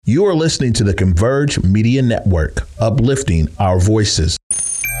You are listening to the Converge Media Network, uplifting our voices.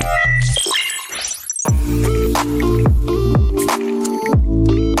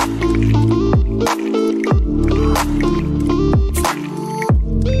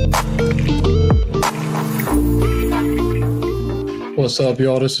 What's up,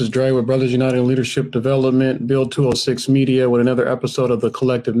 y'all? This is Dre with Brothers United in Leadership Development, Build 206 Media, with another episode of the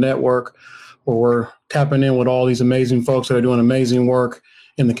Collective Network, where we're tapping in with all these amazing folks that are doing amazing work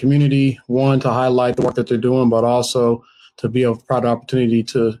in the community. One, to highlight the work that they're doing, but also to be a proud opportunity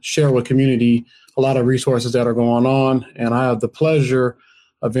to share with community a lot of resources that are going on. And I have the pleasure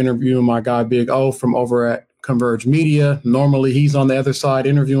of interviewing my guy, Big O, from over at Converge Media. Normally, he's on the other side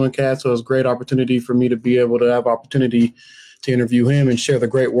interviewing cats, so it's a great opportunity for me to be able to have opportunity to interview him and share the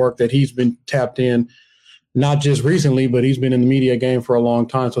great work that he's been tapped in, not just recently, but he's been in the media game for a long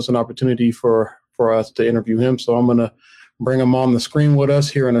time. So it's an opportunity for us to interview him. So I'm going to bring him on the screen with us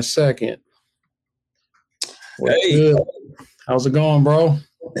here in a second. Hey. Good. How's it going, bro?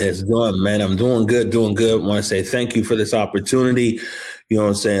 It's going, man. I'm doing good. I want to say thank you for this opportunity. You know what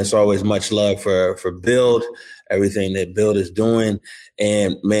I'm saying? It's always much love for Build, everything that Build is doing.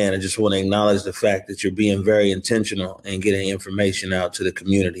 And, man, I just want to acknowledge the fact that you're being very intentional and getting information out to the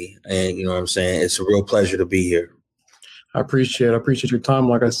community. And, you know what I'm saying? It's a real pleasure to be here. I appreciate your time.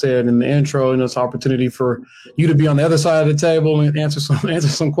 Like I said in the intro, and it's an opportunity for you to be on the other side of the table and answer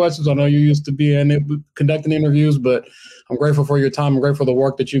some questions. I know you used to be conducting interviews, but I'm grateful for your time. I'm grateful for the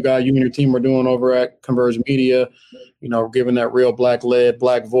work that you and your team are doing over at Converge Media. You know, giving that real black-led,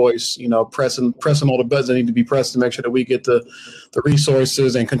 black voice. You know, pressing all the buttons that need to be pressed to make sure that we get the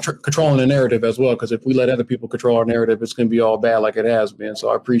resources and controlling the narrative as well. Because if we let other people control our narrative, it's going to be all bad like it has been. So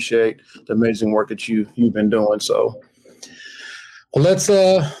I appreciate the amazing work that you've been doing. So. Well,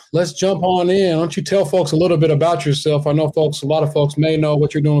 let's jump on in. Why don't you tell folks a little bit about yourself? I know a lot of folks may know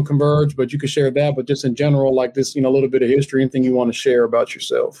what you're doing Converge, but you can share that. But just in general, like this, a little bit of history, anything you want to share about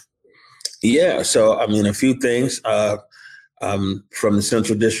yourself. Yeah. So, a few things. I'm from the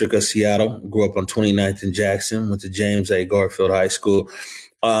Central District of Seattle. Grew up on 29th and Jackson. Went to James A. Garfield High School.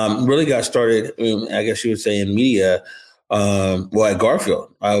 Really got started, I guess you would say, in media. At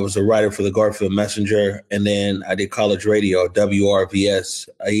Garfield. I was a writer for the Garfield Messenger, and then I did college radio, WRVS,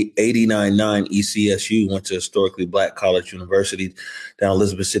 89.9 ECSU, went to historically Black college university down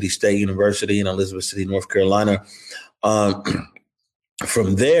Elizabeth City State University in Elizabeth City, North Carolina.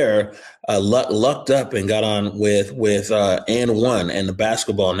 From there, lucked up and got on with And One and the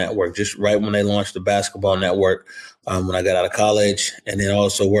Basketball Network, just right when they launched the Basketball Network. When I got out of college, and then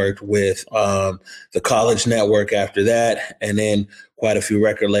also worked with the College Network after that, and then quite a few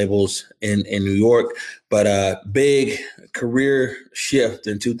record labels in New York. But a big career shift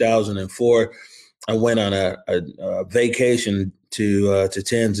in 2004. I went on a vacation to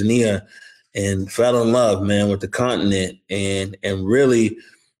Tanzania and fell in love, man, with the continent, and really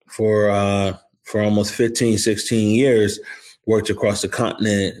for almost 15, 16 years. Worked across the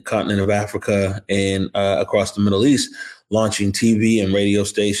continent of Africa and across the Middle East, launching TV and radio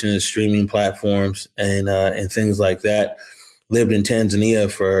stations, streaming platforms, and things like that. Lived in Tanzania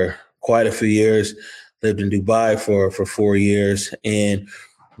for quite a few years. Lived in Dubai for 4 years, and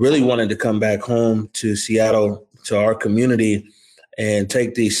really wanted to come back home to Seattle, to our community, and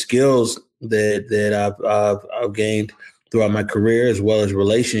take these skills that I've gained throughout my career, as well as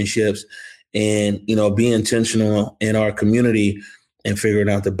relationships, and, be intentional in our community and figuring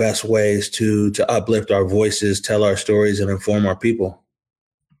out the best ways to uplift our voices, tell our stories, and inform our people.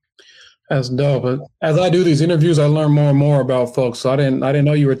 That's dope. But as I do these interviews, I learn more and more about folks. So I didn't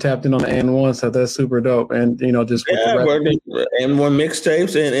know you were tapped in on the And One, so that's super dope. And, just And One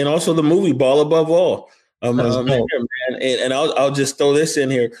mixtapes and also the movie Ball Above All. Here, man. And I'll just throw this in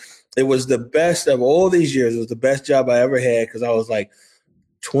here. It was the best of all these years. It was the best job I ever had, because I was like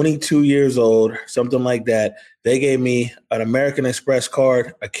 22 years old, something like that. They gave me an American Express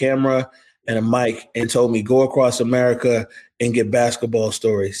card, a camera, and a mic, and told me go across America and get basketball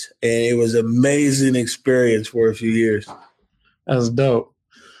stories. And it was an amazing experience for a few years. That's dope.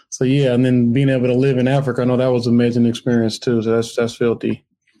 So, yeah, and then being able to live in Africa, I know that was an amazing experience too. So that's filthy.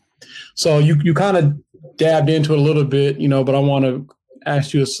 So you kind of dabbed into it a little bit, but I want to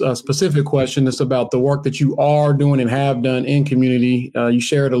ask you a specific question. It's about the work that you are doing and have done in community. You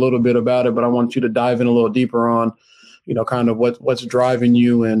shared a little bit about it, but I want you to dive in a little deeper on, kind of what's driving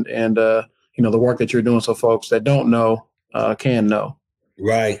you and the work that you're doing, so folks that don't know can know.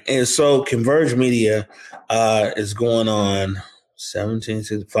 Right. And so Converge Media is going on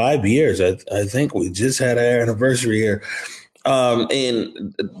 5 years. I think we just had our anniversary here.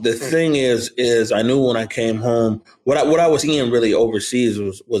 And the thing is I knew when I came home, what I was seeing really overseas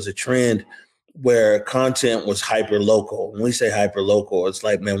was a trend where content was hyper local. When we say hyper local, it's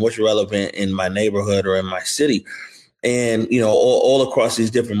like, man, what's relevant in my neighborhood or in my city? And, all across these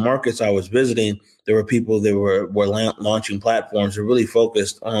different markets I was visiting, there were people that were launching platforms that really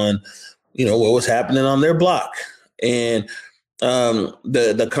focused on, what was happening on their block. And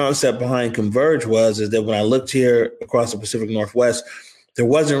the concept behind Converge is that when I looked here across the Pacific Northwest, there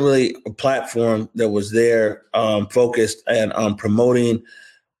wasn't really a platform that was there focused on promoting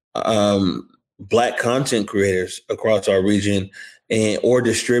Black content creators across our region or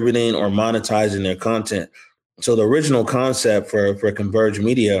distributing or monetizing their content. So the original concept for Converge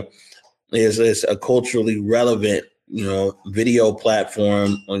Media is a culturally relevant, video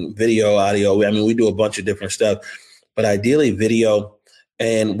platform, video, audio. I mean, we do a bunch of different stuff, but ideally video,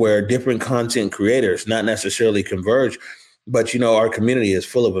 and where different content creators, not necessarily Converge, but, our community is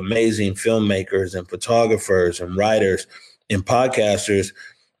full of amazing filmmakers and photographers and writers and podcasters,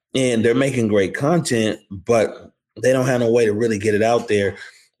 and they're making great content, but they don't have no way to really get it out there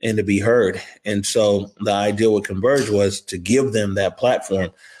and to be heard. And so the idea with Converge was to give them that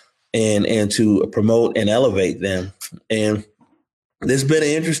platform and to promote and elevate them. And it's been an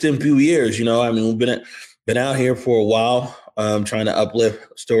interesting few years. We've been out here for a while, trying to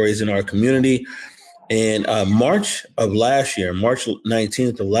uplift stories in our community. And March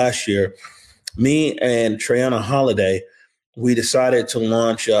 19th of last year, me and Trayana Holiday, we decided to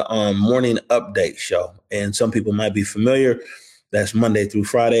launch a morning update show. And some people might be familiar. That's Monday through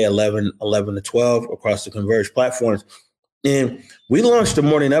Friday, 11 to 12 across the Converge platforms. And we launched the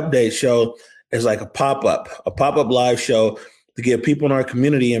morning update show as like a pop-up live show to give people in our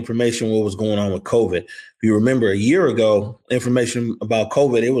community information what was going on with COVID. If you remember a year ago, information about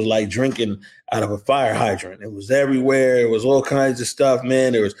COVID, it was like drinking out of a fire hydrant. It was everywhere. It was all kinds of stuff,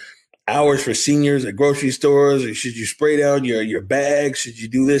 man. There was hours for seniors at grocery stores. Should you spray down your bags? Should you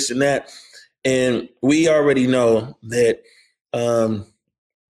do this and that? And we already know that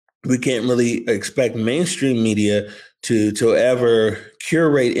we can't really expect mainstream media to ever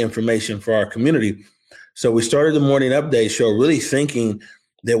curate information for our community. So we started the morning update show really thinking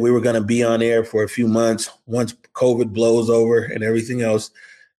that we were going to be on air for a few months once COVID blows over and everything else.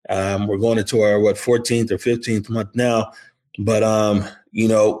 We're going into our 14th or 15th month now, but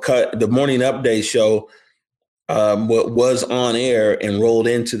the morning update show was on air and rolled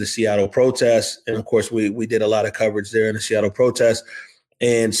into the Seattle protests. And of course, we did a lot of coverage there in the Seattle protests.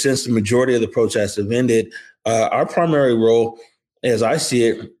 And since the majority of the protests have ended, our primary role, as I see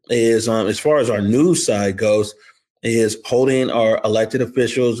it, is as far as our news side goes, is holding our elected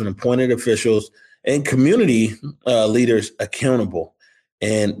officials and appointed officials and community leaders accountable.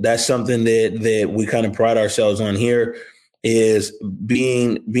 And that's something that we kind of pride ourselves on here, is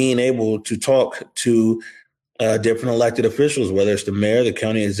being able to talk to different elected officials, whether it's the mayor, the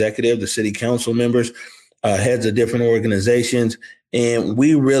county executive, the city council members, heads of different organizations. And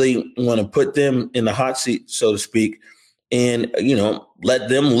we really want to put them in the hot seat, so to speak, and, let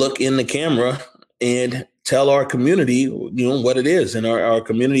them look in the camera and tell our community, what it is. And our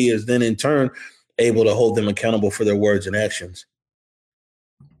community is then in turn able to hold them accountable for their words and actions.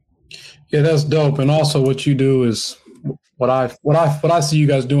 Yeah, that's dope. And also what you do is what I see you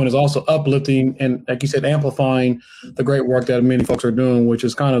guys doing is also uplifting and, like you said, amplifying the great work that many folks are doing, which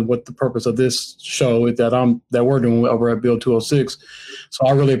is kind of what the purpose of this show is that we're doing over at Build 206. So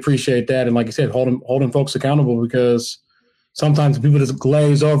I really appreciate that. And like you said, holding folks accountable, because sometimes people just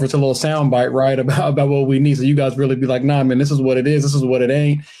glaze over. It's a little soundbite, right, about what we need. So you guys really be like, nah, man, this is what it is. This is what it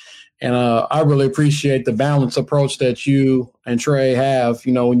ain't. And I really appreciate the balanced approach that you and Trey have,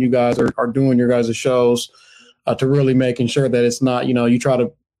 when you guys are doing your guys' shows, to really making sure that it's not, you try to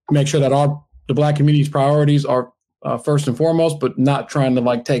make sure that the Black community's priorities are first and foremost, but not trying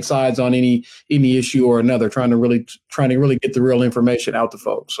to take sides on any issue or another, trying to really get the real information out to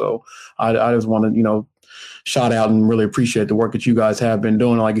folks. So I just want to, shout out and really appreciate the work that you guys have been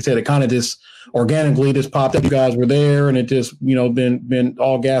doing. Like you said, it kind of just organically just popped up. You guys were there, and it just, been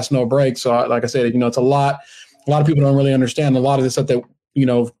all gas, no brakes. So like I said, it's a lot of people don't really understand a lot of the stuff that,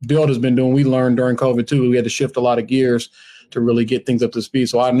 Build has been doing. We learned during COVID too. We had to shift a lot of gears to really get things up to speed.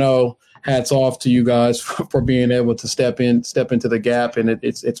 So I know, hats off to you guys for being able to step into the gap, and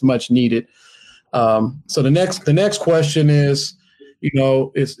it's much needed. So the next question is,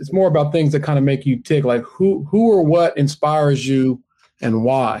 it's more about things that kind of make you tick, like who or what inspires you and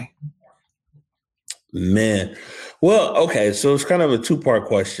why? Man. Well, okay. So it's kind of a two-part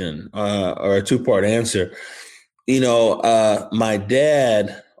question, or a two-part answer. My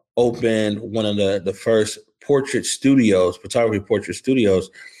dad opened one of the first photography portrait studios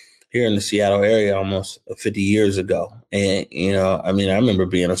here in the Seattle area almost 50 years ago. And, I remember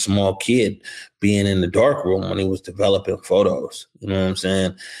being a small kid, being in the dark room when he was developing photos, you know what I'm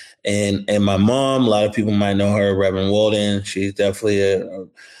saying? And my mom, a lot of people might know her, Reverend Walden. She's definitely a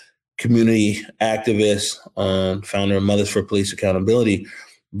community activist, founder of Mothers for Police Accountability.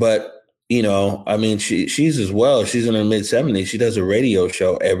 But, she's as well. She's in her mid-70s. She does a radio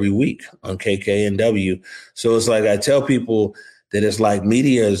show every week on KKNW. So it's like I tell people that it's like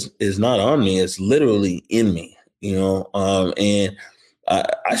media is not on me. It's literally in me, and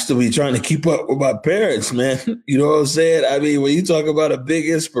I still be trying to keep up with my parents, man. You know what I'm saying? I mean, when you talk about a big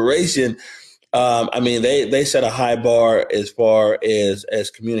inspiration, they set a high bar as far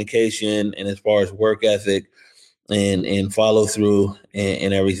as communication and as far as work ethic and follow through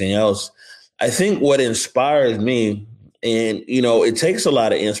and everything else. I think what inspires me, and, it takes a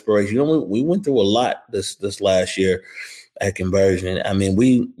lot of inspiration. We went through a lot this last year at Conversion. I mean,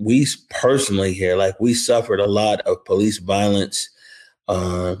 we personally here, like, we suffered a lot of police violence,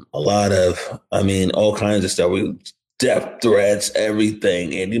 a lot of, all kinds of stuff. Death threats,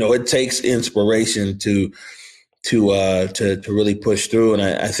 everything. And, it takes inspiration to really push through. And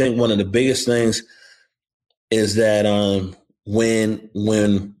I think one of the biggest things is that when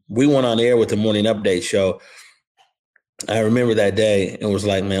we went on air with the Morning Update show, I remember that day, it was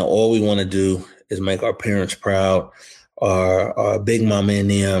like, man, all we want to do is make our parents proud, our big mama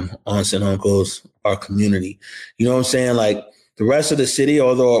and them, aunts and uncles, our community. You know what I'm saying? Like, the rest of the city,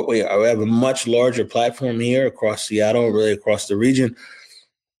 although we have a much larger platform here across Seattle, really across the region,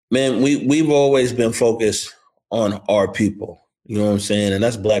 man, we've always been focused on our people. You know what I'm saying? And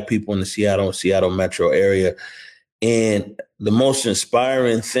that's Black people in the Seattle metro area. And the most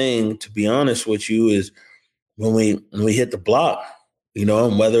inspiring thing, to be honest with you, is when we hit the block,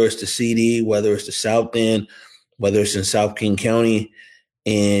 whether it's the CD, whether it's the South End, whether it's in South King County,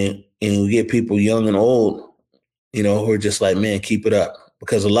 and we get people young and old, who are just like, man, keep it up.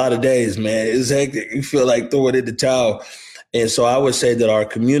 Because a lot of days, man, it's hectic. You feel like throwing in the towel. And so I would say that our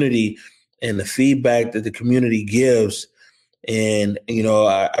community and the feedback that the community gives, and,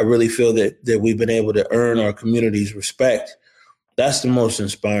 I really feel that we've been able to earn our community's respect. That's the most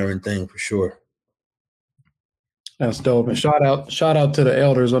inspiring thing for sure. That's dope. And shout out to the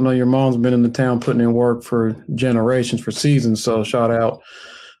elders. I know your mom's been in the town putting in work for generations, for seasons. So shout out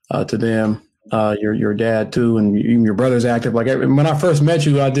to them. Your dad too, and even your brother's active. Like, when I first met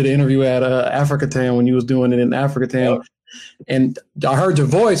you, I did an interview at Africa Town when you was doing it in Africa Town, and I heard your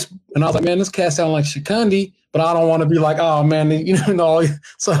voice, and I was like, man, this cat sounds like Shikundi, but I don't want to be like, oh man,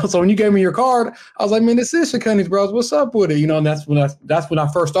 So when you gave me your card, I was like, man, this is Shikundi's, bros. What's up with it? And that's when I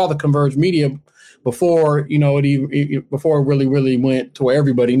first saw the Converge Media before before it really went to where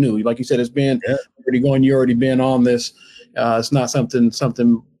everybody knew. Like you said, it's been you already been on this. It's not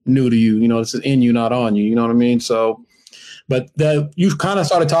something new to you, this is in you, not on you. You know what I mean? So, but you kind of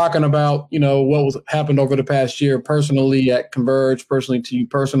started talking about, what happened over the past year personally at Converge, personally to you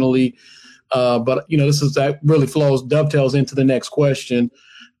personally. But that really dovetails into the next question.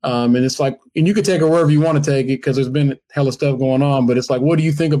 And it's like, and you could take it wherever you want to take it, because there's been hella stuff going on, but it's like, what do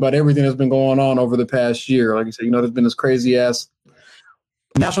you think about everything that's been going on over the past year? Like you said, there's been this crazy ass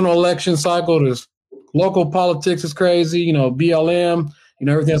national election cycle. There's local politics is crazy, BLM,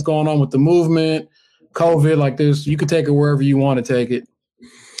 everything that's going on with the movement, COVID, like this. You could take it wherever you want to take it.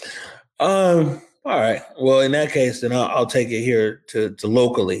 All right. Well, in that case, then I'll take it here to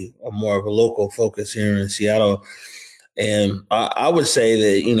locally, or more of a local focus here in Seattle. And I would say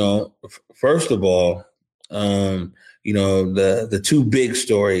that, first of all, the two big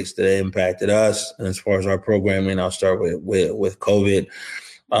stories that impacted us, and as far as our programming, I'll start with COVID.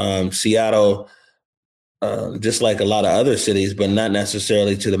 Seattle, just like a lot of other cities, but not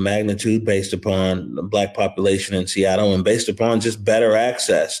necessarily to the magnitude, based upon the Black population in Seattle and based upon just better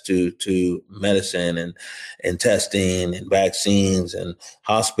access to medicine and testing and vaccines and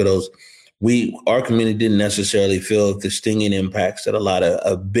hospitals. Our community didn't necessarily feel the stinging impacts that a lot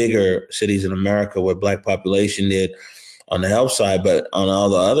of bigger cities in America with Black population did on the health side, but on all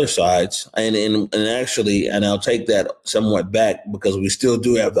the other sides. And I'll take that somewhat back, because we still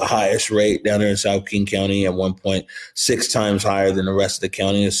do have the highest rate down there in South King County, at 1.6 times higher than the rest of the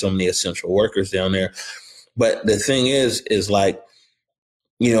county. There's so many essential workers down there. But the thing is like,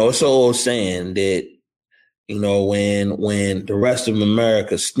 it's an old saying that, when the rest of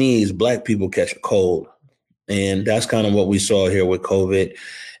America sneeze, Black people catch a cold. And that's kind of what we saw here with COVID,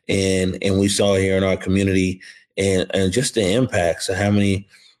 and we saw here in our community. And just the impacts of how many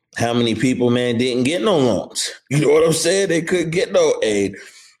people, man, didn't get no loans. You know what I'm saying? They couldn't get no aid.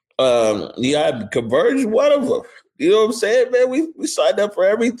 Yeah, Converge, one of them. You know what I'm saying, man? We signed up for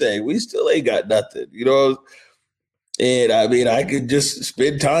everything. We still ain't got nothing, you know? And I mean, I could just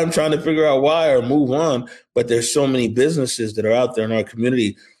spend time trying to figure out why or move on. But there's so many businesses that are out there in our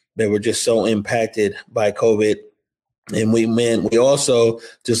community that were just so impacted by COVID. And we also,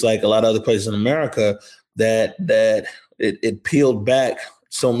 just like a lot of other places in America, that it peeled back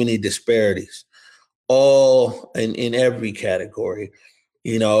so many disparities, all in every category.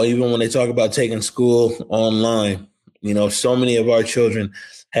 You know, even when they talk about taking school online, you know, so many of our children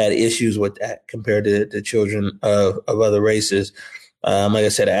had issues with that compared to the children of other races. Like I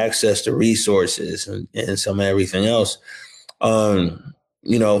said, access to resources and some everything else. You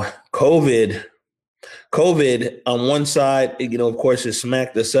know, COVID on one side, you know, of course, it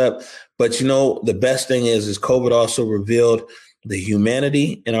smacked us up. But, you know, the best thing is COVID also revealed the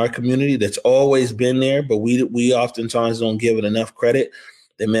humanity in our community that's always been there, but we oftentimes don't give it enough credit.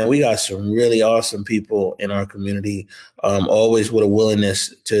 And man, we got some really awesome people in our community, always with a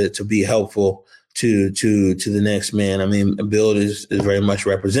willingness to be helpful to the next man. I mean, Bill is very much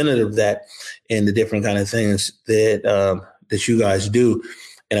representative of that and the different kind of things that that you guys do.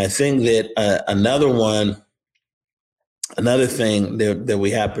 And I think that another thing that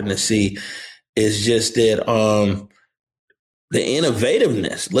we happen to see is just that the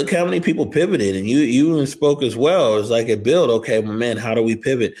innovativeness. Look how many people pivoted, and you even spoke as well. It's like it built. Okay, well, man, how do we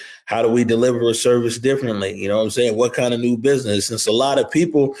pivot? How do we deliver a service differently? You know what I'm saying? What kind of new business? Since a lot of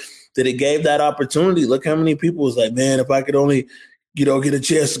people that it gave that opportunity. Look how many people was like, man, if I could only, you know, get a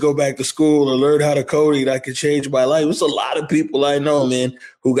chance to go back to school or learn how to code, I could change my life. There's a lot of people I know, man,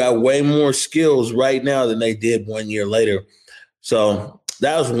 who got way more skills right now than they did 1 year later. So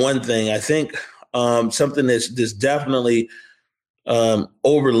that was one thing. I think something that's definitely is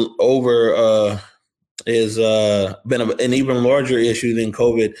been an even larger issue than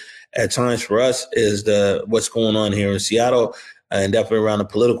COVID at times for us is what's going on here in Seattle and definitely around the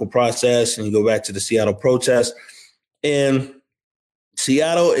political process. And you go back to the Seattle protests, and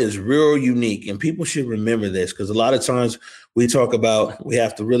Seattle is real unique, and people should remember this because a lot of times we talk about we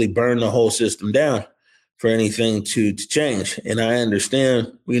have to really burn the whole system down for anything to change. And I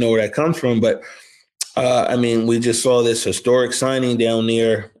understand, you know, where that comes from, but I mean, we just saw this historic signing down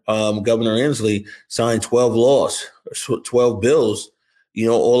there. Governor Inslee signed 12 laws, 12 bills, you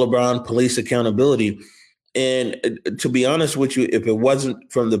know, all around police accountability. And to be honest with you, if it wasn't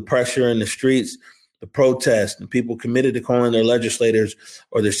from the pressure in the streets, the protests, and people committed to calling their legislators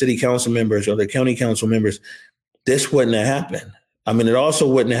or their city council members or their county council members, this wouldn't have happened. I mean, it also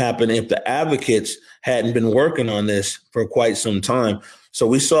wouldn't have happened if the advocates hadn't been working on this for quite some time. So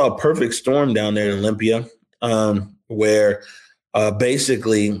we saw a perfect storm down there in Olympia, where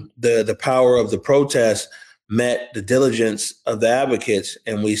basically the power of the protest met the diligence of the advocates.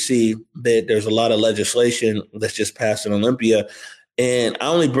 And we see that there's a lot of legislation that's just passed in Olympia. And I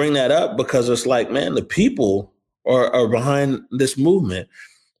only bring that up because it's like, man, the people are behind this movement.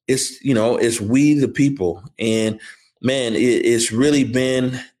 It's, you know, it's we the people. And man, it's really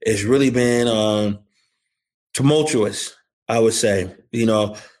been tumultuous, I would say. You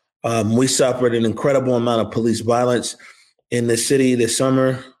know, we suffered an incredible amount of police violence in the city this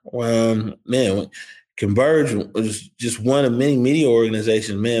summer. Man, Converge was just one of many media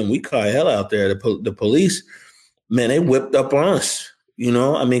organizations. Man, we caught hell out there. The police, man, they whipped up on us. You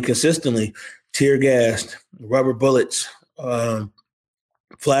know, I mean, consistently, tear gassed, rubber bullets,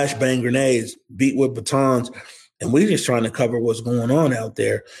 flashbang grenades, beat with batons. And we're just trying to cover what's going on out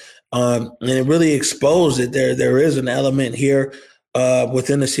there. And it really exposed that there is an element here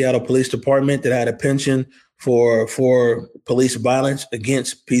within the Seattle Police Department that had a penchant for police violence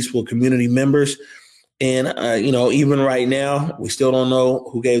against peaceful community members. And, you know, even right now, we still don't know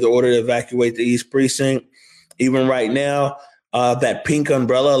who gave the order to evacuate the East Precinct. Even right now, that pink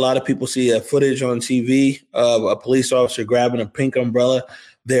umbrella, a lot of people see footage on TV of a police officer grabbing a pink umbrella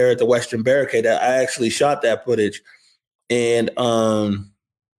there at the Western Barricade. I actually shot that footage. And a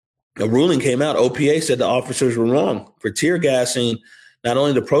ruling came out. OPA said the officers were wrong for tear gassing not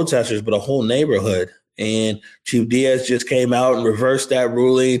only the protesters, but a whole neighborhood. And Chief Diaz just came out and reversed that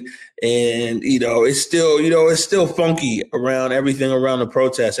ruling. And, you know, it's still funky around everything around the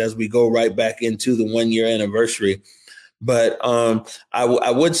protest as we go right back into the 1 year anniversary. But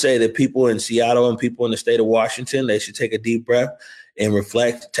I would say that people in Seattle and people in the state of Washington, they should take a deep breath and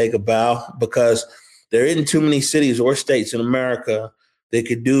reflect, take a bow, because there isn't too many cities or states in America that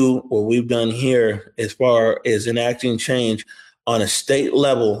could do what we've done here as far as enacting change on a state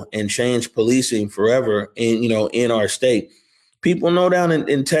level and change policing forever in our state. people know down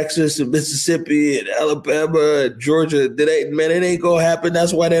in Texas and Mississippi and Alabama, Georgia, it ain't gonna happen.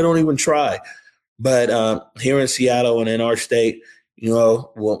 That's why they don't even try. But here in Seattle and in our state, you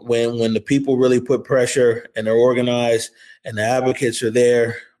know, when the people really put pressure and they're organized and the advocates are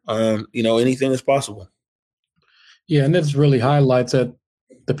there, you know, anything is possible. Yeah, and this really highlights that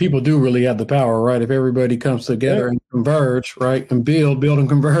the people do really have the power, right? If everybody comes together and converge, right, and build and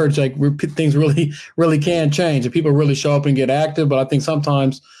converge, like things really, really can change. If people really show up and get active, but I think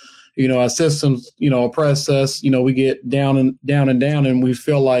sometimes, you know, our systems, you know, oppress us. You know, we get down, and we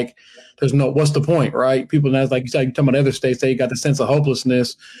feel like there's what's the point, right? People, that's like you said, talking about other states, they got the sense of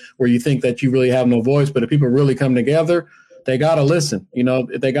hopelessness where you think that you really have no voice. But if people really come together, they got to listen. You know,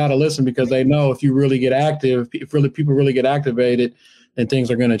 they got to listen because they know if you really get active, if really people really get activated, then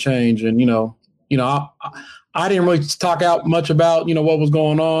things are going to change. And, I didn't really talk out much about, you know, what was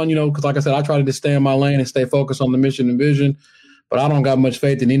going on, you know, because like I said, I try to just stay in my lane and stay focused on the mission and vision. But I don't got much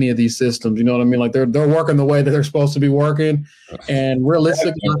faith in any of these systems. You know what I mean? Like they're working the way that they're supposed to be working. And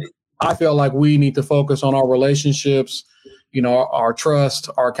realistically, I feel like we need to focus on our relationships, you know, our trust,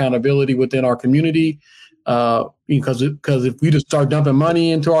 our accountability within our community. Because if we just start dumping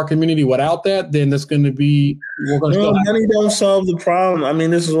money into our community without that, then that's going to be money don't solve the problem. I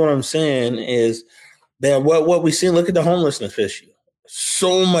mean, this is what I'm saying is that what we see. Look at the homelessness issue.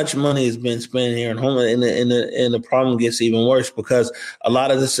 So much money has been spent here in homeless, and the problem gets even worse because a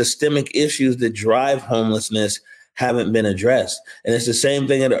lot of the systemic issues that drive homelessness haven't been addressed. And it's the same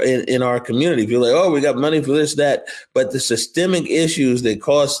thing in our community. People are like, oh, we got money for this, that. But the systemic issues that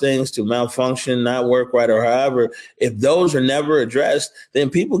cause things to malfunction, not work right, or however, if those are never addressed, then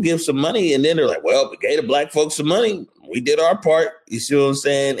people give some money and then they're like, well, we gave the black folks some money. We did our part. You see what I'm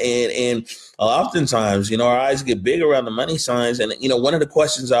saying? And oftentimes, you know, our eyes get big around the money signs. And, you know, one of the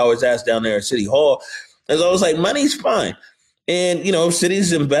questions I always ask down there at City Hall is always like, money's fine. And, you know,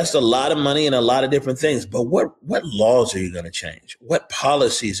 cities invest a lot of money in a lot of different things. But what laws are you going to change? What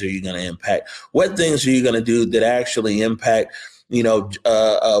policies are you going to impact? What things are you going to do that actually impact, you know,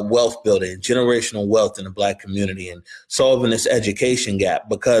 wealth building, generational wealth in the black community and solving this education gap?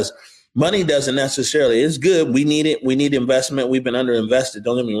 Because money doesn't necessarily, it's good. We need it. We need investment. We've been underinvested.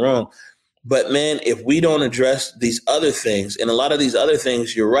 Don't get me wrong. But, man, if we don't address these other things, and a lot of these other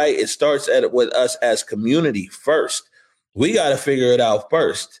things, you're right, it starts with us as community first. We got to figure it out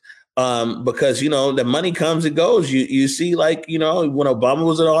first because, you know, the money comes and goes. You see, like, you know, when Obama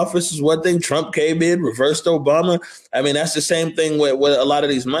was in office is one thing. Trump came in, reversed Obama. I mean, that's the same thing with a lot of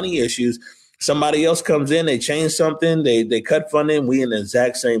these money issues. Somebody else comes in, they change something, they cut funding. We in the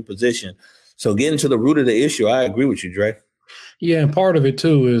exact same position. So getting to the root of the issue, I agree with you, Dre. Yeah, and part of it,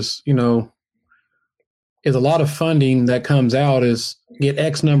 too, is, you know, is a lot of funding that comes out is get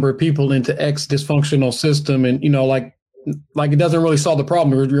X number of people into X dysfunctional system. And, you know, like it doesn't really solve the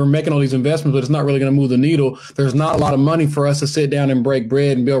problem. We're making all these investments, but it's not really going to move the needle. There's not a lot of money for us to sit down and break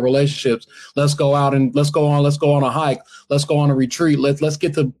bread and build relationships. Let's go out and let's go on a hike. Let's go on a retreat. Let's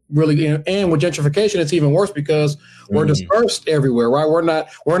get to really, and with gentrification, it's even worse because we're dispersed everywhere, right? We're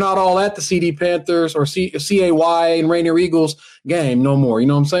not all at the CD Panthers or CAY and Rainier Eagles game no more. You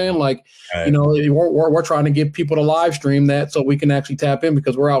know what I'm saying? Like, right. You know, we're trying to get people to live stream that so we can actually tap in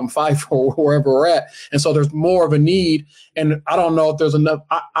because we're out in Fife or wherever we're at. And so there's more of a need. And I don't know if there's enough.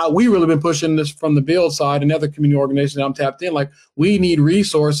 We really been pushing this from the Build side and other community organizations that I'm tapped in. Like, we need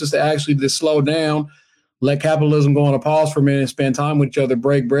resources to actually just slow down, let capitalism go on a pause for a minute and spend time with each other,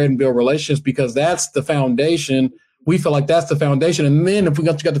 break bread and build relationships, because that's the foundation. We feel like that's the foundation. And then if we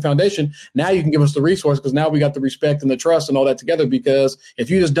got the foundation, now you can give us the resource because now we got the respect and the trust and all that together. Because if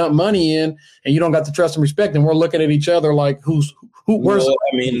you just dump money in and you don't got the trust and respect, then we're looking at each other like where's. Well,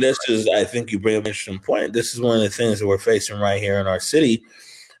 I mean, I think you bring up an interesting point. This is one of the things that we're facing right here in our city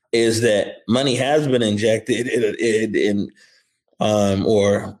is that money has been injected in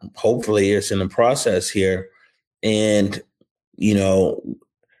or hopefully it's in the process here. And, you know,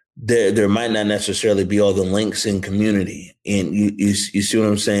 there might not necessarily be all the links in community. And you see what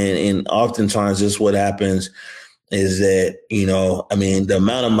I'm saying? And oftentimes this is what happens is that, you know, I mean, the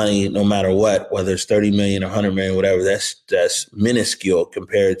amount of money, no matter what, whether it's 30 million or 100 million, whatever, that's minuscule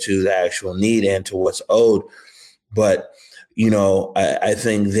compared to the actual need and to what's owed. But, you know, I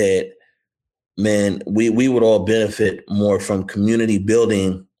think that, man, we would all benefit more from community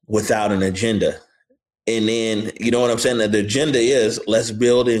building without an agenda. And then, you know what I'm saying? The agenda is let's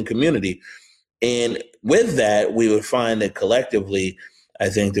build in community. And with that, we would find that collectively, I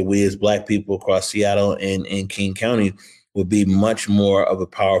think that we as Black people across Seattle and King County would be much more of a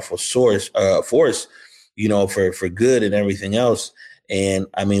powerful force, you know, for good and everything else. And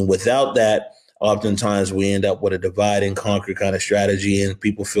I mean, without that, oftentimes we end up with a divide and conquer kind of strategy, and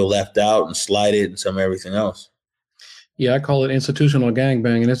people feel left out and slighted and some everything else. Yeah, I call it institutional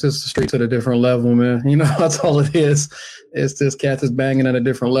gangbanging. It's just the streets at a different level, man. You know, that's all it is. It's just cats is banging at a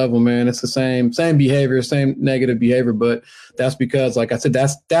different level, man. It's the same behavior, same negative behavior, but that's because, like I said,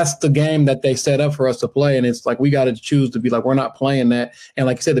 that's the game that they set up for us to play, and it's like we got to choose to be like, we're not playing that. And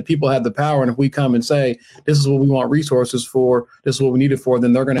like I said, the people have the power, and if we come and say this is what we want resources for, this is what we need it for,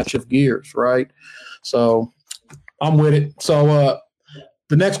 then they're going to shift gears, right? So I'm with it. So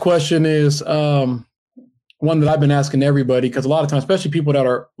the next question is one that I've been asking everybody, because a lot of times, especially people that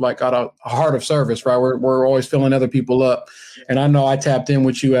are like got a heart of service, right? We're always filling other people up. And I know I tapped in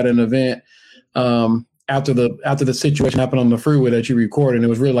with you at an event after the situation happened on the freeway that you recorded. And it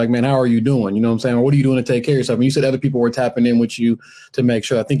was really like, man, how are you doing? You know what I'm saying? Or what are you doing to take care of yourself? And you said other people were tapping in with you to make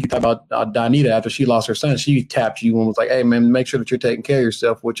sure. I think you talked about Donita after she lost her son. She tapped you and was like, hey, man, make sure that you're taking care of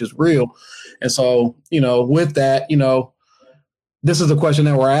yourself, which is real. And so, you know, with that, you know, this is the question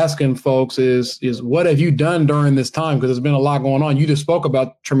that we're asking folks is what have you done during this time? Because there's been a lot going on. You just spoke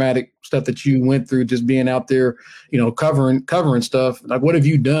about traumatic stuff that you went through, just being out there, you know, covering stuff. Like, what have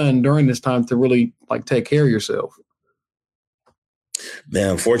you done during this time to really like take care of yourself? Man,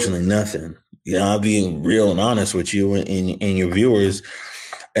 unfortunately, nothing. You know, I'll be real and honest with you and your viewers.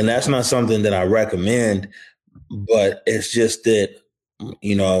 And that's not something that I recommend, but it's just that,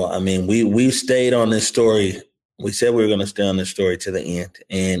 you know, I mean, we stayed on this story. We said we were going to stay on this story to the end.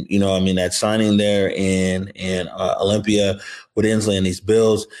 And, you know, I mean, that signing there in Olympia with Inslee and these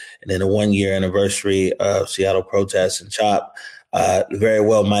bills, and then the 1-year anniversary of Seattle protests and CHOP very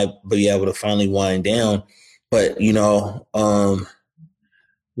well might be able to finally wind down. But, you know,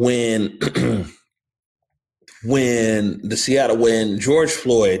 when George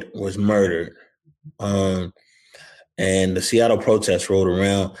Floyd was murdered and the Seattle protests rolled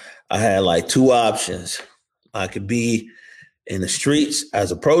around, I had like two options. I could be in the streets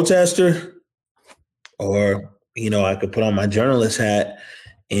as a protester, or, you know, I could put on my journalist hat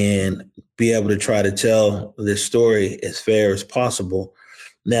and be able to try to tell this story as fair as possible.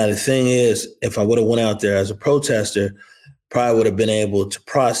 Now, the thing is, if I would have went out there as a protester, probably would have been able to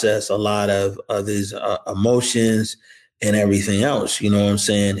process a lot of these emotions and everything else, you know what I'm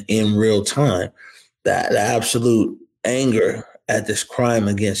saying, in real time. The absolute anger at this crime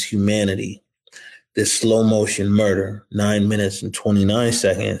against humanity, this slow motion murder, 9 minutes and 29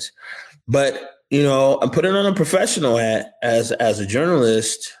 seconds. But, you know, I'm putting on a professional hat as a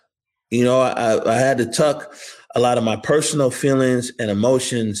journalist. You know, I had to tuck a lot of my personal feelings and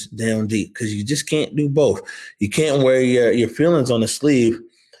emotions down deep, because you just can't do both. You can't wear your feelings on the sleeve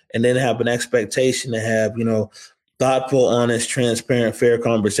and then have an expectation to have, you know, thoughtful, honest, transparent, fair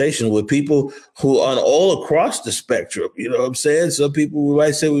conversation with people who on all across the spectrum, you know what I'm saying? Some people we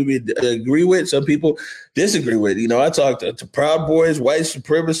might say we agree with, some people disagree with. You know, I talked to Proud Boys, white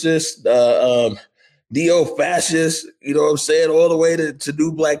supremacists, neo-fascists, you know what I'm saying, all the way to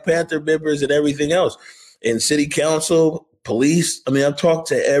new Black Panther members and everything else. In city council, police, I mean, I've talked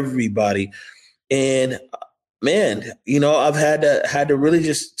to everybody. And man, you know, I've had to really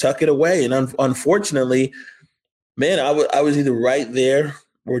just tuck it away. And unfortunately, man, I was either right there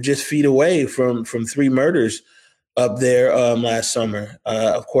or just feet away from 3 murders up there last summer.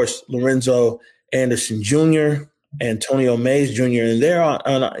 Of course, Lorenzo Anderson Jr., Antonio Mays Jr., and they're on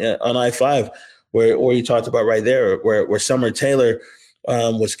I-5, where you talked about right there, where Summer Taylor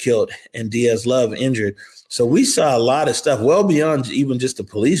was killed and Diaz Love injured. So we saw a lot of stuff well beyond even just the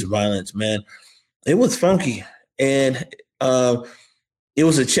police violence, man. It was funky. And it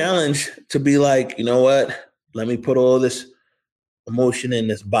was a challenge to be like, you know what? Let me put all this emotion in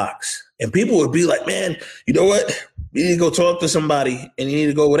this box. And people would be like, man, you know what? You need to go talk to somebody and you need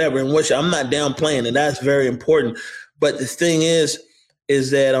to go whatever. And which I'm not downplaying, and that's very important. But the thing is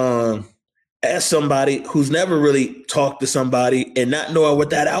that as somebody who's never really talked to somebody and not knowing what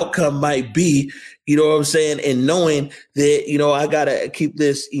that outcome might be, you know what I'm saying? And knowing that, you know, I got to keep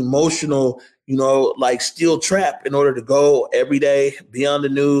this emotional, you know, like steel trap in order to go every day beyond the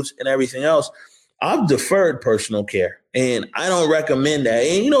news and everything else. I've deferred personal care, and I don't recommend that.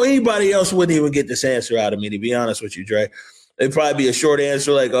 And, you know, anybody else wouldn't even get this answer out of me, to be honest with you, Dre. It'd probably be a short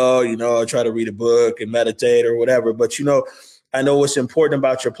answer like, oh, you know, I try to read a book and meditate or whatever. But, you know, I know what's important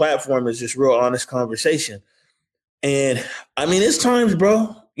about your platform is just real honest conversation. And, I mean, it's times,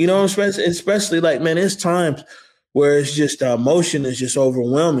 bro, you know, especially like, man, it's times where it's just the emotion is just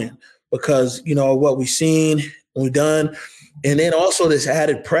overwhelming because, you know, what we've seen, we've done. And then also this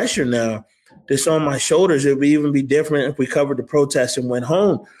added pressure now. This on my shoulders. It would even be different if we covered the protests and went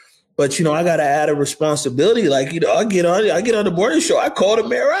home. But, I got to add a responsibility. Like, I get on the morning show. I call the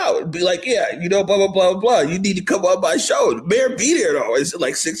mayor out and be like, yeah, blah, blah, blah, blah. You need to come on my show. The mayor be there, though. It's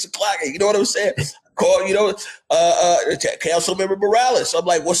like 6 o'clock. You know what I'm saying? Call, Councilmember Morales. I'm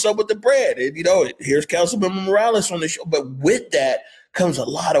like, what's up with the bread? And, here's Councilmember Morales on the show. But with that comes a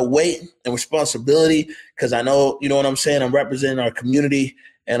lot of weight and responsibility because I know, you know what I'm saying? I'm representing our community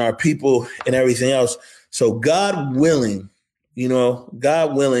and our people and everything else. So God willing, maybe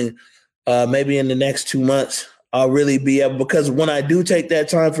in the next 2 months, I'll really be able, because when I do take that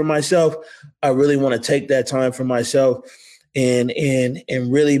time for myself, I really want to take that time for myself and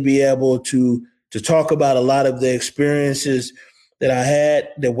really be able to talk about a lot of the experiences that I had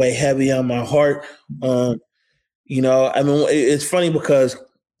that weigh heavy on my heart. It's funny because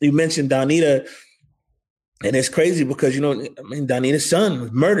you mentioned Donita, and it's crazy because, Donita's son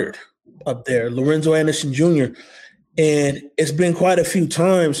was murdered up there, Lorenzo Anderson Jr. And it's been quite a few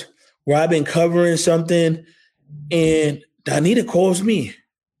times where I've been covering something and Donita calls me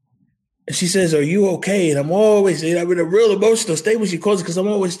and she says, are you okay? And I'm in a real emotional state when she calls because I'm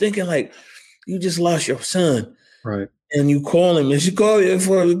always thinking like, you just lost your son. Right. And you call him and she called me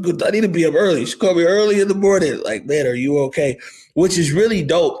I need to be up early. She called me early in the morning. Like, man, are you okay? Which is really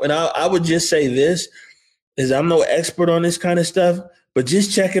dope. And I would just say this is I'm no expert on this kind of stuff, but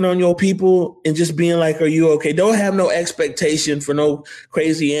just checking on your people and just being like, are you okay? Don't have no expectation for no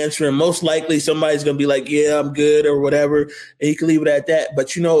crazy answer. And most likely somebody's going to be like, yeah, I'm good or whatever. And you can leave it at that. But,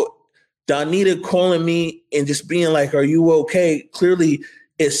 Donita calling me and just being like, are you okay? Clearly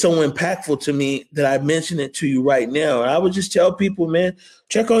it's so impactful to me that I mention it to you right now. And I would just tell people, man,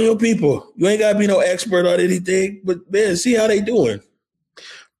 check on your people. You ain't got to be no expert on anything, but man, see how they doing.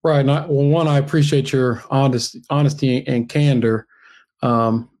 Right. And I appreciate your honesty and candor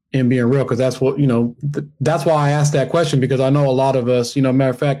and being real, because that's what, that's why I asked that question, because I know a lot of us, matter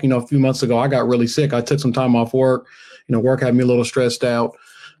of fact, a few months ago, I got really sick. I took some time off work. Work had me a little stressed out.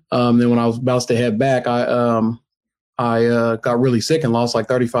 Then when I was about to head back, I got really sick and lost like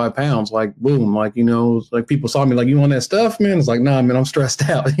 35 pounds, like boom, like, like people saw me like, you on that stuff, man? It's like, nah, man, I'm stressed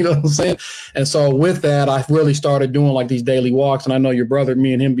out. You know what I'm saying? And so with that, I really started doing like these daily walks. And I know your brother,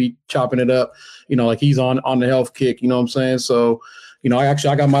 me and him be chopping it up, like he's on the health kick, you know what I'm saying? So, I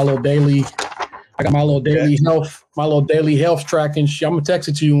got my little daily health tracking. I'm gonna text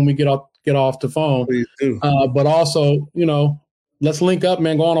it to you when we get off the phone. Please do. But also, let's link up,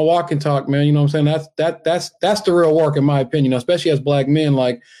 man. Go on a walk and talk, man. You know what I'm saying? That's the real work, in my opinion, especially as Black men.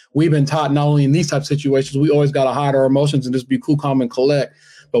 Like, we've been taught not only in these type of situations, we always got to hide our emotions and just be cool, calm, and collect.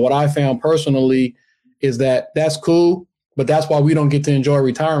 But what I found personally is that that's cool, but that's why we don't get to enjoy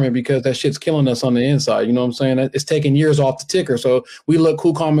retirement, because that shit's killing us on the inside. You know what I'm saying? It's taking years off the ticker. So we look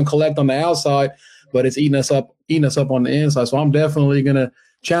cool, calm, and collect on the outside, but it's eating us up on the inside. So I'm definitely going to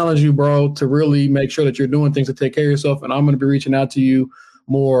challenge you, bro, to really make sure that you're doing things to take care of yourself. And I'm going to be reaching out to you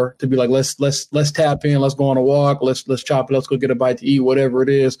more to be like, let's tap in, let's go on a walk, let's chop it, let's go get a bite to eat, whatever it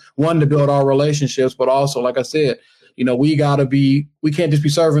is. One, to build our relationships, but also, like I said, we can't just be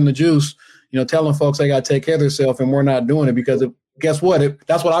serving the juice, telling folks they got to take care of themselves, and we're not doing it, because guess what?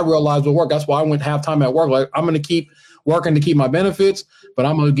 That's what I realized with work. That's why I went half time at work. Like, I'm going to keep working to keep my benefits, but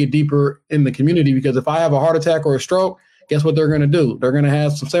I'm going to get deeper in the community, because if I have a heart attack or a stroke, guess what they're going to do? They're going to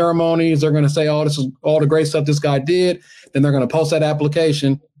have some ceremonies. They're going to say, oh, this is all the great stuff this guy did. Then they're going to post that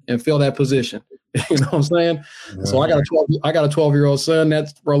application and fill that position. You know what I'm saying? Right. So I got a 12-year-old son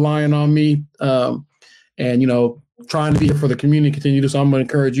that's relying on me, and, trying to be here for the community, continue to. So I'm going to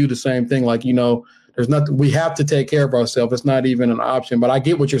encourage you the same thing. Like, there's nothing, we have to take care of ourselves. It's not even an option, but I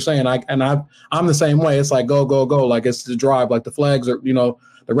get what you're saying. I'm the same way. It's like, go, go, go. Like, it's the drive, like the flags are, the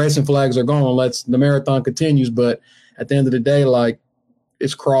racing flags are going. The marathon continues. But at the end of the day, like,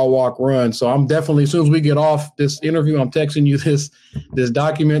 it's crawl, walk, run. So I'm definitely, as soon as we get off this interview, I'm texting you this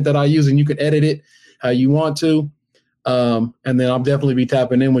document that I use, and you can edit it how you want to. And then I'll definitely be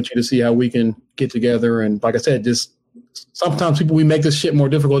tapping in with you to see how we can get together. And like I said, just sometimes we make this shit more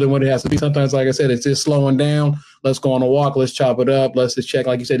difficult than what it has to be. Sometimes, like I said, it's just slowing down. Let's go on a walk. Let's chop it up. Let's just check,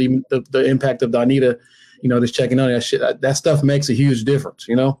 like you said, even the impact of Donita, just checking on that shit. That stuff makes a huge difference,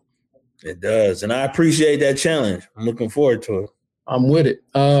 It does. And I appreciate that challenge. I'm looking forward to it. I'm with it.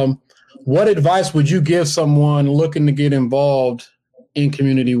 What advice would you give someone looking to get involved in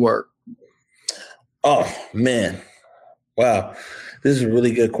community work? Oh, man. Wow. This is a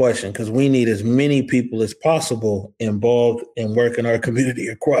really good question, because we need as many people as possible involved in work in our community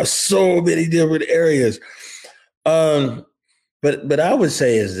across so many different areas. But I would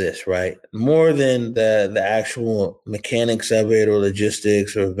say is this, right? More than the actual mechanics of it or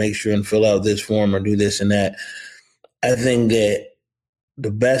logistics or make sure and fill out this form or do this and that, I think that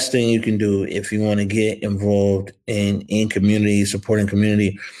the best thing you can do if you want to get involved in community, supporting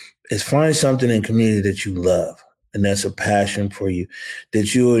community, is find something in community that you love and that's a passion for you,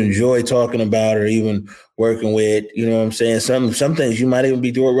 that you enjoy talking about or even working with. You know what I'm saying? Some things you might even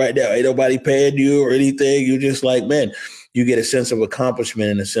be doing right now. Ain't nobody paying you or anything. You're just like, man, you get a sense of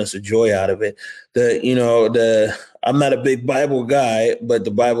accomplishment and a sense of joy out of it. I'm not a big Bible guy, but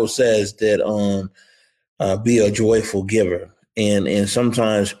the Bible says that be a joyful giver. And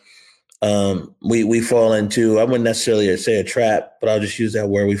sometimes we fall into, I wouldn't necessarily say a trap, but I'll just use that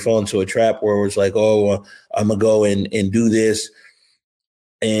word. We fall into a trap where it's like, I'm going to go and do this.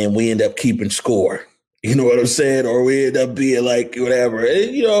 And we end up keeping score. You know what I'm saying? Or we end up being like, whatever.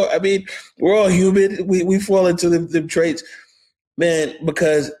 And, we're all human. We fall into the traits, man,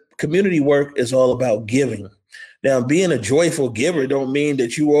 because community work is all about giving. Now, being a joyful giver don't mean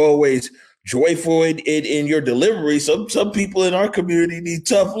that you always joyful in your delivery. Some people in our community need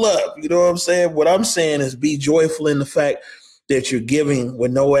tough love. You know what I'm saying? What I'm saying is be joyful in the fact that you're giving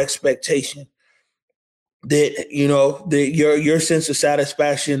with no expectation. That, your sense of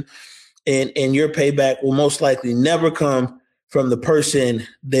satisfaction and your payback will most likely never come from the person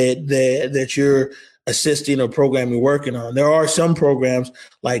that you're assisting or program you're working on. There are some programs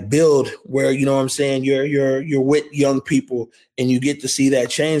like Build where, you know what I'm saying, you're with young people and you get to see that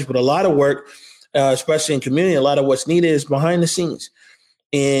change. But a lot of work, especially in community, a lot of what's needed is behind the scenes.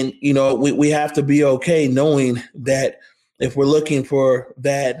 And, we have to be okay knowing that if we're looking for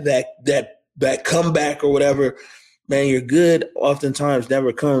that comeback or whatever, man, your good oftentimes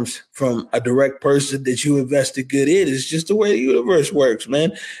never comes from a direct person that you invested good in. It's just the way the universe works,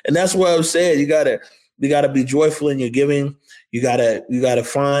 man. And that's what I'm saying. You gotta be joyful in your giving. You gotta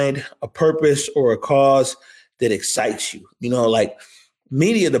find a purpose or a cause that excites you. Like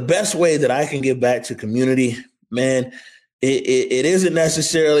media, the best way that I can give back to community, man, it isn't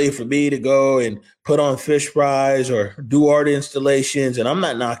necessarily for me to go and put on fish fries or do art installations. And I'm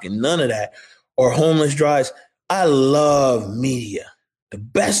not knocking none of that, or homeless drives. I love media. The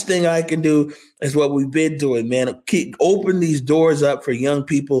best thing I can do is what we've been doing, man. Open these doors up for young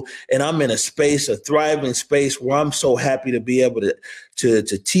people. And I'm in a thriving space where I'm so happy to be able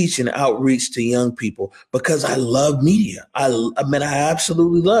to teach and outreach to young people because I love media. I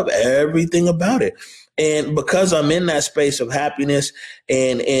absolutely love everything about it. And because I'm in that space of happiness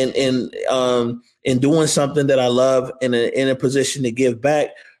and doing something that I love in a position to give back,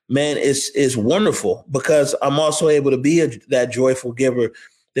 man, it's wonderful because I'm also able to be that joyful giver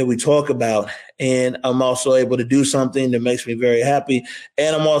that we talk about. And I'm also able to do something that makes me very happy.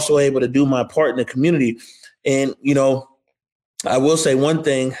 And I'm also able to do my part in the community. And, I will say one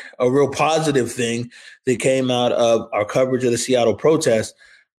thing, a real positive thing that came out of our coverage of the Seattle protest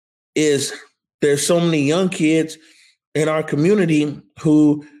is there's so many young kids in our community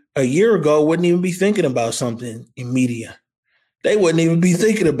who a year ago wouldn't even be thinking about something in media. They wouldn't even be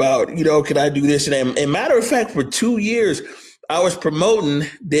thinking about, can I do this? And matter of fact, for 2 years, I was promoting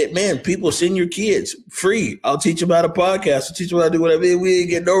that, man, people send your kids free. I'll teach them how to podcast. I'll teach them how to do whatever. We didn't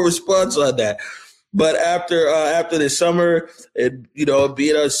get no response on that. But after the summer, and, being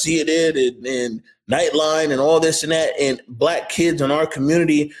on CNN and Nightline and all this and that, and Black kids in our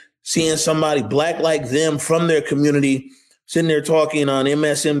community, seeing somebody Black like them from their community sitting there talking on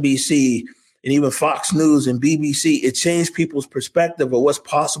MSNBC and even Fox News and BBC, it changed people's perspective of what's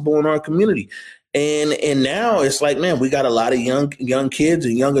possible in our community. And now it's like, man, we got a lot of young kids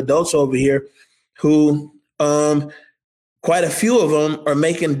and young adults over here who quite a few of them are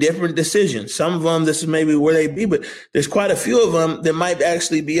making different decisions. Some of them, this is maybe where they be, but there's quite a few of them that might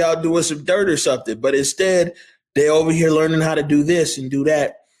actually be out doing some dirt or something. But instead, they're over here learning how to do this and do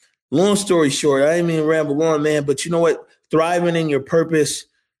that. Long story short, I didn't mean to ramble on, man, but you know what? Thriving in your purpose,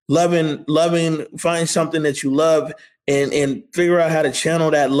 loving, find something that you love and figure out how to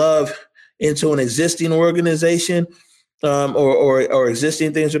channel that love into an existing organization or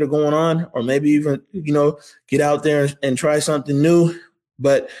existing things that are going on, or maybe even, get out there and try something new.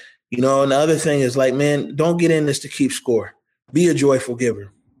 But, and the other thing is like, man, don't get in this to keep score. Be a joyful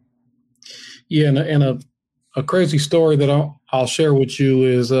giver. Yeah. And a crazy story that I'll share with you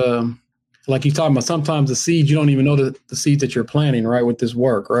is, like you're talking about, sometimes the seeds, you don't even know the seeds that you're planting, right, with this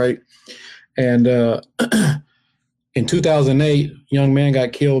work, right? And in 2008, young man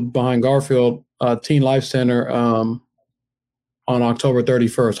got killed behind Garfield Teen Life Center on October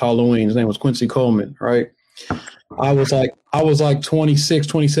 31st, Halloween. His name was Quincy Coleman, right? I was like 26,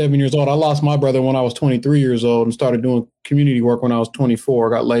 27 years old. I lost my brother when I was 23 years old and started doing community work when I was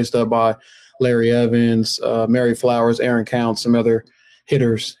 24. Got laced up by Larry Evans, Mary Flowers, Aaron Counts, some other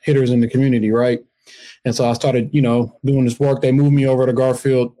hitters in the community, right? And so I started, doing this work. They moved me over to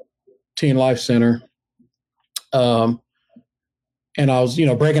Garfield Teen Life Center. And I was,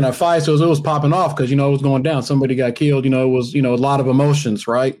 breaking up fights. So it was popping off because, it was going down. Somebody got killed. It was, a lot of emotions,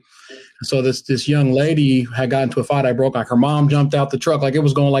 right? So this young lady had gotten into a fight. I broke, like her mom jumped out the truck. Like it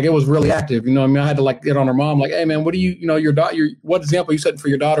was going, like it was really active. I mean, I had to get on her mom, like, hey man, what do you, your daughter, what example you setting for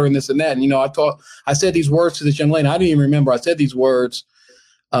your daughter and this and that? And, I said these words to this young lady. I didn't even remember I said these words.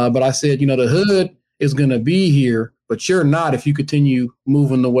 But I said, the hood is going to be here, but you're not if you continue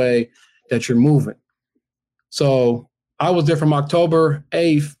moving the way that you're moving. So I was there from October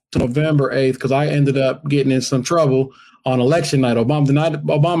 8th to November 8th because I ended up getting in some trouble on election night. The night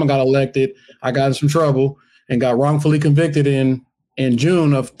Obama got elected, I got in some trouble and got wrongfully convicted in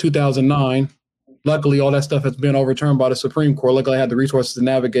June of 2009. Luckily, all that stuff has been overturned by the Supreme Court. Luckily, I had the resources to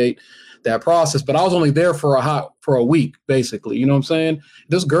navigate that process. But I was only there for a week, basically. You know what I'm saying?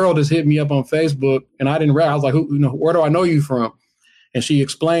 This girl just hit me up on Facebook, and I didn't realize. I was like, where do I know you from? And she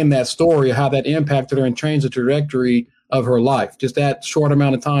explained that story, how that impacted her and changed the trajectory of her life. Just that short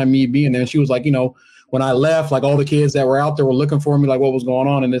amount of time, me being there. And she was like, when I left, like all the kids that were out there were looking for me, like what was going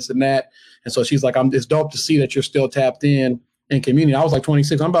on and this and that. And so she's like, it's dope to see that you're still tapped in community. I was like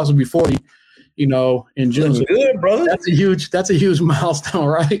 26. I'm about to be 40, in June. So good, brother. That's a huge milestone,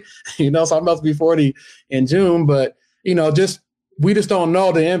 right? So I'm about to be 40 in June, but we just don't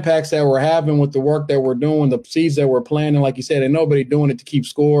know the impacts that we're having with the work that we're doing, the seeds that we're planting. Like you said, ain't nobody doing it to keep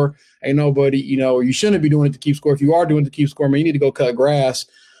score. Ain't nobody, you shouldn't be doing it to keep score. If you are doing it to keep score, you need to go cut grass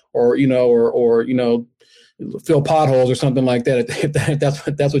or fill potholes or something like that.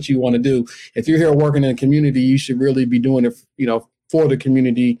 If that's what you want to do. If you're here working in a community, you should really be doing it, for the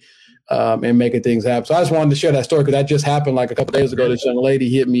community and making things happen. So I just wanted to share that story because that just happened like a couple of days ago. This young lady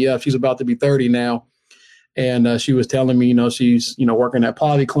hit me up. She's about to be 30 now. And she was telling me, she's, working at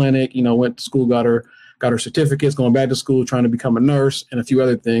Polyclinic, went to school, got her certificates, going back to school, trying to become a nurse and a few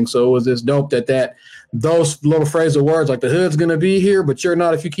other things. So it was just dope that those little phrasal words like the hood's going to be here, but you're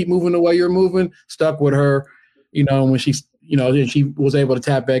not if you keep moving the way you're moving, stuck with her, when she's, she was able to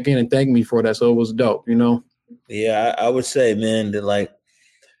tap back in and thank me for that. So it was dope, Yeah, I would say, man, that like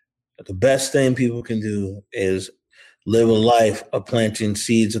the best thing people can do is live a life of planting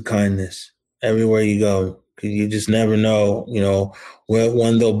seeds of kindness everywhere you go. You just never know,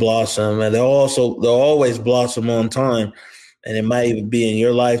 when they'll blossom, and they'll always blossom on time. And it might even be in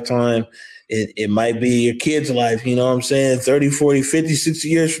your lifetime. It might be your kid's life. You know what I'm saying? 30, 40, 50, 60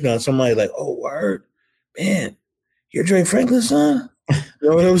 years from now, somebody like, oh, word, man, you're Drake Franklin's son? You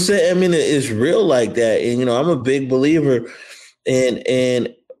know what I'm saying? I mean, it's real like that. And, I'm a big believer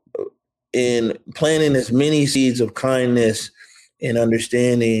in planting as many seeds of kindness and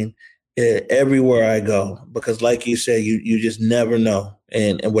understanding everywhere I go, because like you said, you just never know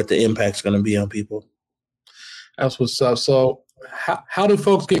and what the impact's going to be on people. That's what's up. So how do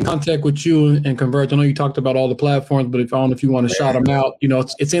folks get in contact with you and Converge? I know you talked about all the platforms, but if you want to shout them out,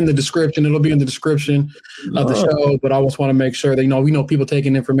 it's in the description. It'll be in the description of the show, but I just want to make sure that, we know people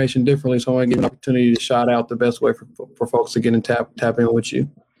taking information differently. So I want to give an opportunity to shout out the best way for folks to get in tap in with you.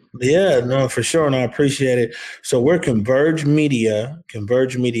 Yeah, no, for sure. And I appreciate it. So we're Converge Media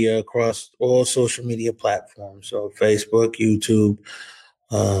across all social media platforms. So Facebook, YouTube,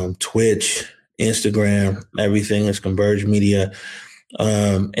 Twitch, Instagram, everything is Converge Media.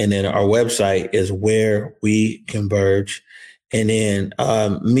 And then our website is Where We Converge. And then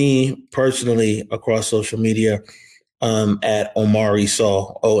me personally across social media at Omari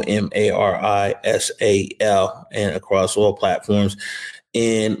Saul, OMARISAL, and across all platforms.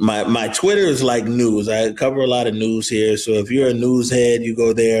 And my Twitter is like news. I cover a lot of news here. So if you're a news head, you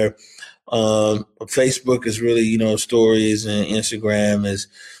go there. Facebook is really, stories, and Instagram is,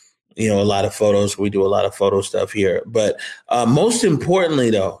 a lot of photos. We do a lot of photo stuff here. But most importantly,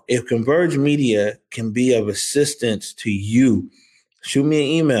 though, if Converge Media can be of assistance to you, shoot me an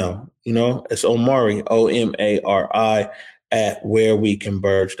email. It's Omari, OMARI, at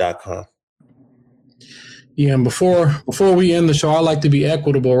whereweconverge.com. Yeah, and before we end the show, I like to be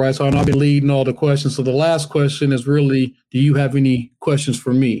equitable, right? So I've been leading all the questions. So the last question is really, do you have any questions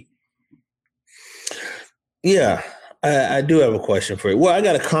for me? Yeah, I do have a question for you. Well, I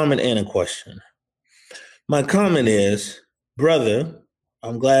got a comment and a question. My comment is, brother,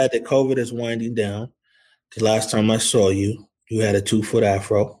 I'm glad that COVID is winding down. The last time I saw you, you had a 2-foot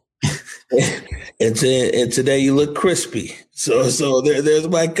afro. And today you look crispy. So there's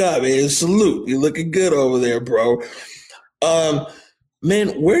my comment. Salute. You're looking good over there, bro.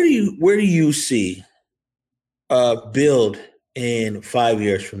 Man, where do you see Build in 5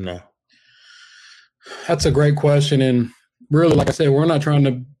 years from now? That's a great question. And really, like I said, we're not trying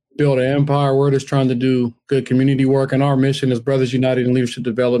to build an empire. We're just trying to do good community work. And our mission is Brothers United in Leadership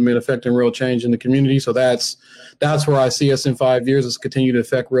Development, affecting real change in the community. So that's where I see us in 5 years, is continue to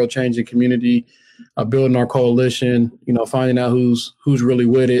affect real change in community, building our coalition, finding out who's really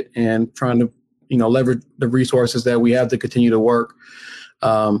with it and trying to, leverage the resources that we have to continue to work.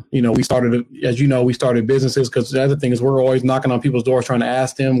 We started businesses because the other thing is we're always knocking on people's doors trying to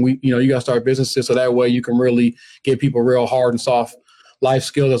ask them, you got to start businesses so that way you can really give people real hard and soft life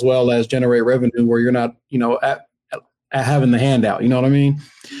skills as well as generate revenue where you're not, at having the handout. You know what I mean?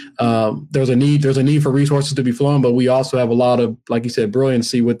 There's a need for resources to be flowing, but we also have a lot of, like you said,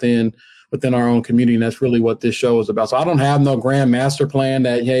 brilliancy within our own community. And that's really what this show is about. So I don't have no grand master plan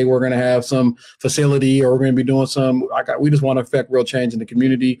that, hey, we're going to have some facility or we're going to be doing we just want to affect real change in the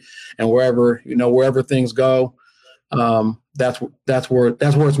community, and wherever things go, that's where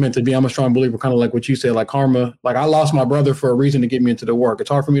it's meant to be. I'm a strong believer, kind of like what you said, like karma. Like I lost my brother for a reason to get me into the work. It's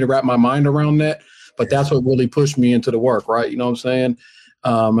hard for me to wrap my mind around that, but that's what really pushed me into the work, right? You know what I'm saying?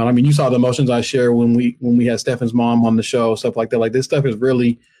 And I mean, you saw the emotions I shared when we had Stefan's mom on the show, stuff like that. Like this stuff is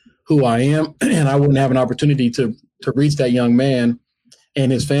really who I am, and I wouldn't have an opportunity to reach that young man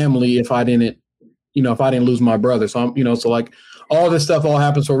and his family if I didn't lose my brother. So so like all this stuff all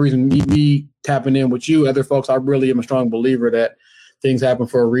happens for a reason. Me tapping in with you, other folks, I really am a strong believer that things happen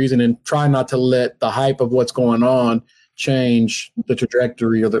for a reason, and try not to let the hype of what's going on change the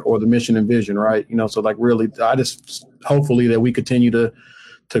trajectory or the mission and vision, right? So like really, I just hopefully that we continue to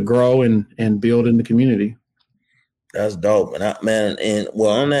grow and build in the community. That's dope. And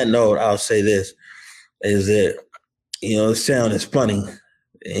on that note, I'll say this is that, it sounds funny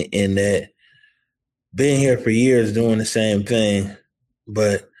in that being here for years doing the same thing,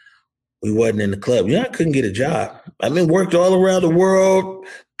 but we wasn't in the club. I couldn't get a job. I mean, worked all around the world,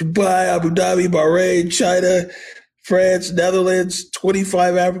 Dubai, Abu Dhabi, Bahrain, China, France, Netherlands,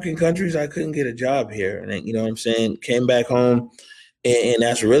 25 African countries. I couldn't get a job here. And you know what I'm saying? Came back home, and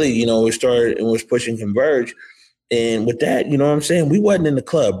that's really, we started and was pushing Converge. And with that, you know what I'm saying? We wasn't in the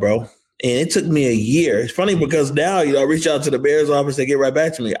club, bro. And it took me a year. It's funny because now, I reach out to the Bears office, they get right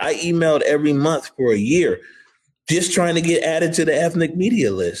back to me. I emailed every month for a year just trying to get added to the ethnic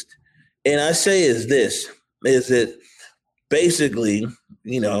media list. And I say is that basically,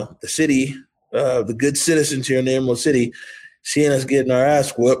 the city, the good citizens here in the Emerald City, seeing us getting our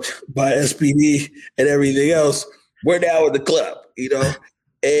ass whooped by SPD and everything else, we're now in the club,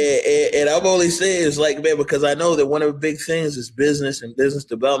 And I'm only saying it's like, man, because I know that one of the big things is business and business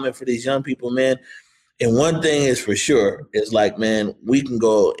development for these young people, man. And one thing is for sure is like, man, we can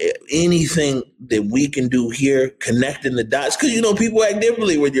go anything that we can do here, connecting the dots. Because, people act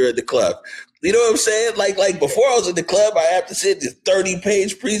differently when you're at the club. You know what I'm saying? Like before I was in the club, I have to send this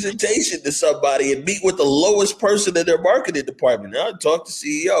 30-page presentation to somebody and meet with the lowest person in their marketing department. And I'll talk to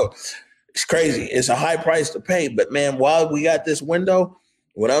CEO. It's crazy. It's a high price to pay. But, man, while we got this window,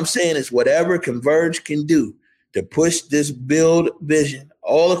 what I'm saying is whatever Converge can do to push this build vision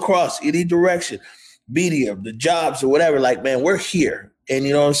all across any direction, media, the jobs or whatever, like, man, we're here. And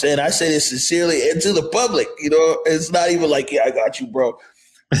you know what I'm saying? I say this sincerely and to the public, it's not even like, yeah, I got you, bro.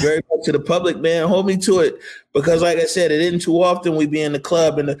 Very much to the public, man, hold me to it. Because like I said, it isn't too often we be in the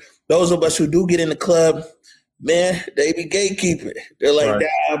club. And those of us who do get in the club, man, they be gatekeeping. They're like, right.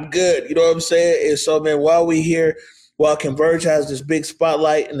 Nah, I'm good. You know what I'm saying? And so, man, while we here, while Converge has this big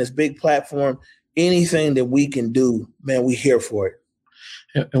spotlight and this big platform, anything that we can do, man, we here for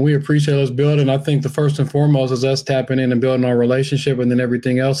it. And we appreciate us building. I think the first and foremost is us tapping in and building our relationship, and then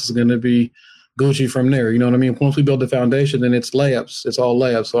everything else is going to be Gucci from there. You know what I mean? Once we build the foundation, then it's layups. It's all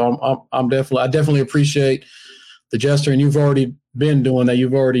layups. So I definitely appreciate the gesture, and you've already been doing that.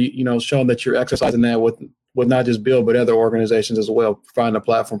 You've already, shown that you're exercising that with not just Build, but other organizations as well, providing a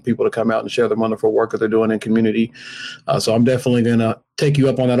platform for people to come out and share the wonderful work that they're doing in community. So I'm definitely going to take you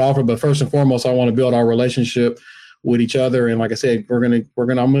up on that offer. But first and foremost, I want to build our relationship with each other. And like I said, like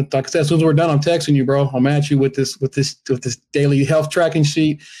I said, as soon as we're done, I'm texting you, bro. I'm at you with this daily health tracking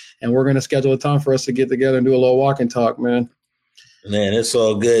sheet, and we're going to schedule a time for us to get together and do a little walk and talk, man. Man, it's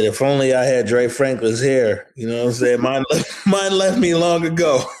all good. If only I had Dre Franklin's hair. You know what I'm saying? Mine left me long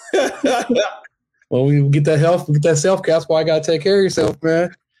ago. Well, we get that self-care. That's why I got to take care of yourself,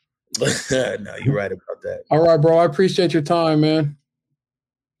 man. No, you're right about that. All right, bro. I appreciate your time, man.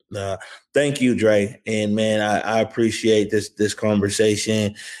 Thank you, Dre. And, man, I appreciate this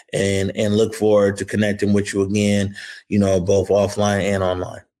conversation and look forward to connecting with you again, both offline and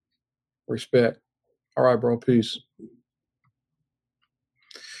online. Respect. All right, bro. Peace.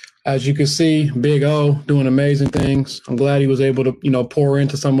 As you can see, Big O doing amazing things. I'm glad he was able to, pour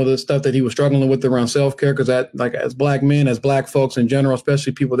into some of the stuff that he was struggling with around self-care, because that, like, as Black men, as Black folks in general,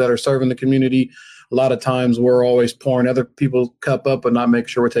 especially people that are serving the community, a lot of times we're always pouring other people's cup up but not making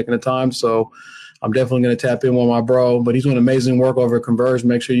sure we're taking the time. So I'm definitely going to tap in with my bro, but he's doing amazing work over at Converge.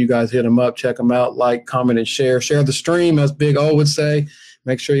 Make sure you guys hit him up, check him out, like, comment, and share. Share the stream, as Big O would say.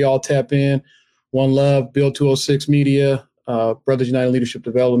 Make sure y'all tap in. One love, Build 206 Media. Brothers United Leadership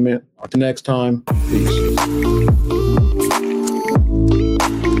Development. Until next time, peace.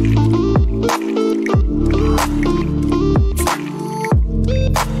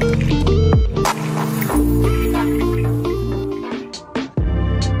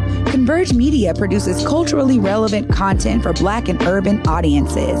 Converge Media produces culturally relevant content for Black and urban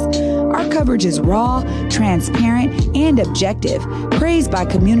audiences. Our coverage is raw, transparent, and objective, praised by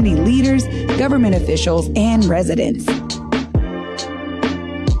community leaders, government officials, and residents.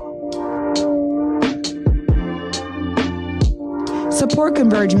 Support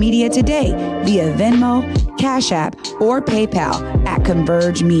Converge Media today via Venmo, Cash App, or PayPal at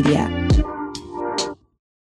Converge Media.